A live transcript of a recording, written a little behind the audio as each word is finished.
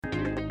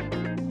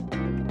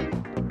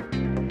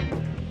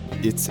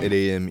It's 8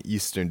 a.m.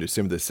 Eastern,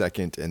 December the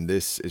 2nd, and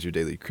this is your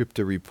daily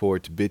crypto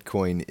report.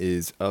 Bitcoin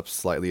is up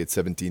slightly at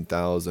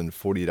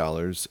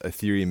 $17,040.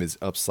 Ethereum is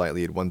up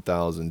slightly at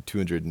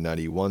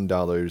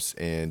 $1,291,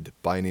 and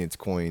Binance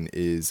Coin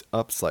is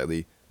up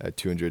slightly at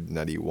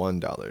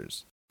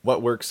 $291.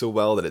 What works so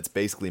well that it's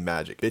basically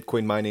magic?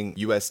 Bitcoin mining,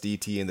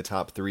 USDT in the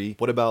top 3.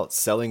 What about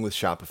selling with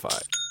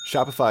Shopify?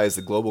 Shopify is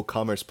the global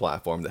commerce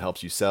platform that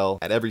helps you sell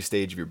at every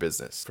stage of your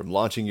business. From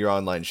launching your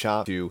online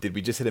shop to, did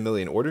we just hit 1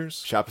 million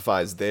orders?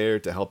 Shopify is there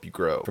to help you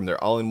grow. From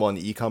their all-in-one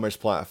e-commerce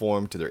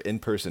platform to their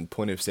in-person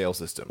point-of-sale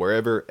system.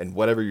 Wherever and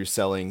whatever you're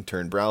selling,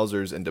 turn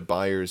browsers into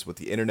buyers with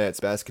the internet's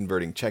best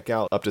converting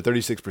checkout, up to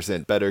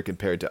 36% better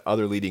compared to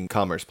other leading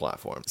commerce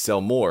platforms. Sell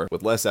more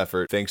with less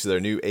effort thanks to their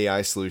new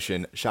AI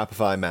solution,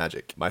 Shopify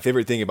Magic. My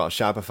favorite thing about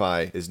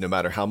Shopify is no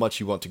matter how much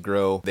you want to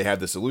grow, they have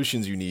the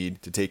solutions you need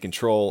to take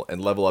control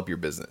and level up your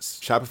business.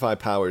 Shopify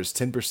powers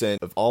 10%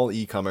 of all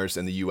e-commerce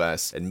in the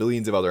US and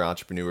millions of other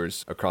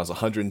entrepreneurs across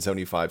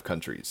 175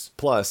 countries.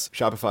 Plus,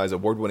 Shopify's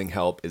award-winning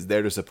help is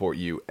there to support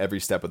you every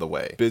step of the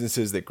way.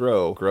 Businesses that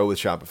grow with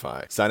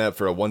Shopify. Sign up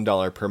for a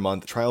 $1 per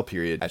month trial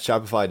period at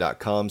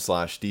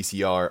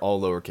shopify.com/DCR,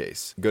 all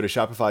lowercase. Go to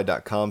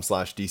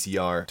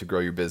shopify.com/DCR to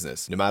grow your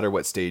business, no matter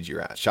what stage you're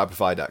at.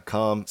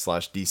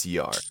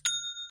 Shopify.com/DCR.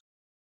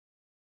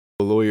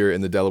 A lawyer in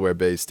the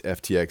Delaware-based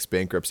FTX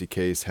bankruptcy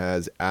case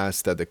has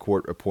asked that the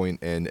court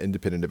appoint an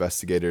independent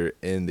investigator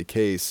in the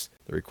case.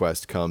 The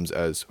request comes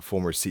as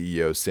former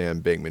CEO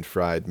Sam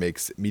Bankman-Fried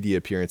makes media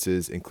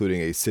appearances,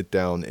 including a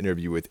sit-down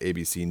interview with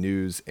ABC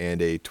News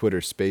and a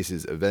Twitter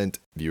Spaces event.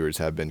 Viewers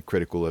have been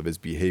critical of his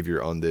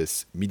behavior on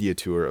this media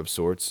tour of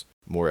sorts.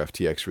 More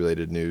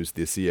FTX-related news.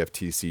 The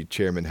CFTC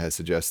chairman has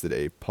suggested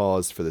a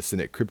pause for the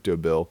Senate crypto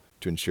bill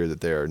to ensure that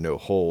there are no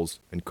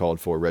holes, and called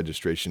for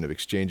registration of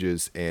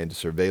exchanges and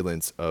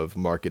surveillance of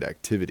market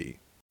activity.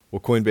 Well,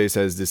 Coinbase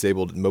has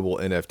disabled mobile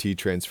NFT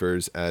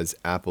transfers as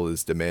Apple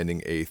is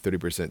demanding a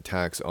 30%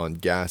 tax on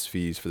gas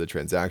fees for the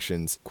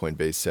transactions.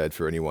 Coinbase said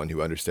for anyone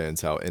who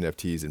understands how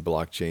NFTs and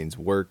blockchains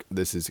work,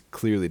 this is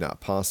clearly not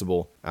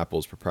possible.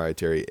 Apple's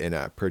proprietary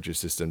in-app purchase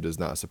system does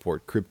not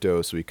support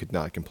crypto, so we could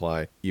not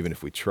comply even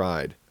if we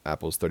tried.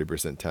 Apple's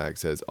 30%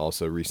 tax has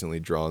also recently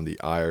drawn the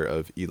ire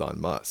of Elon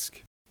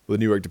Musk. The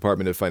New York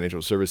Department of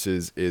Financial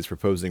Services is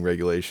proposing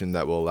regulation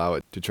that will allow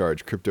it to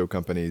charge crypto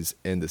companies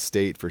in the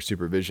state for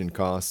supervision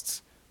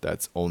costs.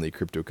 That's only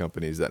crypto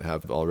companies that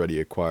have already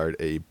acquired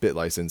a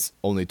BitLicense.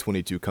 Only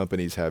 22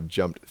 companies have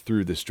jumped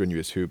through the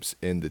strenuous hoops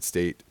in the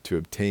state to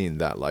obtain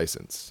that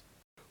license.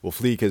 Well,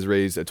 Fleek has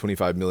raised a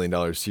 $25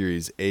 million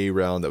Series A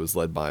round that was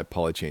led by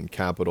Polychain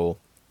Capital.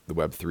 The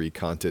Web3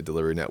 content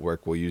delivery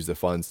network will use the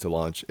funds to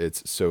launch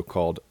its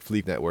so-called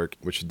Fleek network,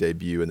 which should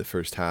debut in the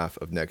first half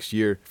of next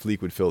year.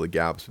 Fleek would fill the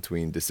gaps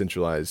between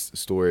decentralized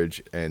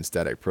storage and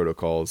static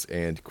protocols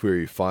and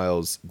query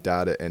files,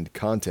 data, and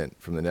content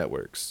from the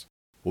networks.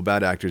 Well,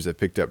 bad actors have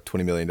picked up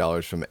 $20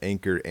 million from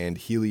Anchor and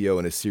Helio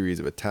in a series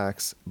of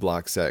attacks.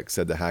 BlockSec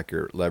said the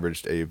hacker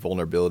leveraged a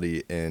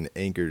vulnerability in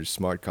Anchor's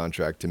smart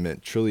contract to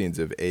mint trillions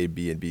of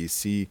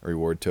ABNBC, a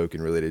reward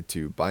token related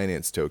to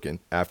Binance token.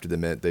 After the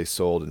mint, they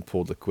sold and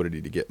pulled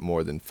liquidity to get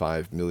more than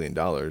 $5 million.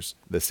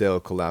 The sale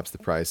collapsed the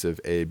price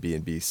of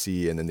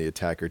ABNBC, and then the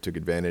attacker took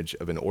advantage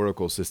of an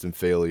Oracle system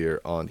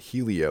failure on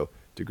Helio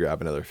to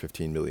grab another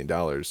 $15 million.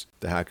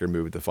 The hacker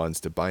moved the funds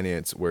to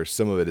Binance, where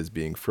some of it is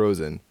being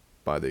frozen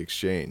by the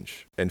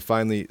exchange. And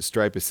finally,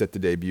 Stripe is set to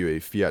debut a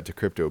fiat to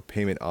crypto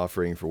payment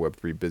offering for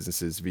Web3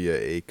 businesses via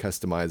a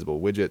customizable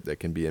widget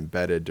that can be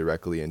embedded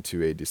directly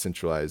into a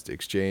decentralized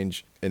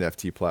exchange,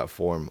 NFT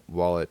platform,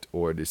 wallet,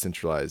 or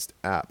decentralized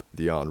app.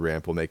 The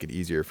on-ramp will make it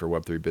easier for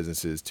Web3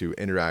 businesses to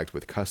interact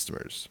with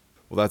customers.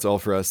 Well, that's all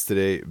for us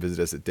today.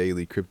 Visit us at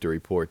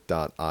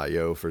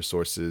dailycryptoreport.io for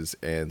sources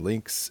and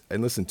links,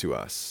 and listen to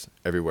us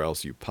everywhere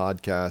else you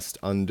podcast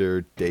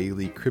under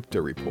Daily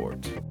Crypto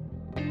Report.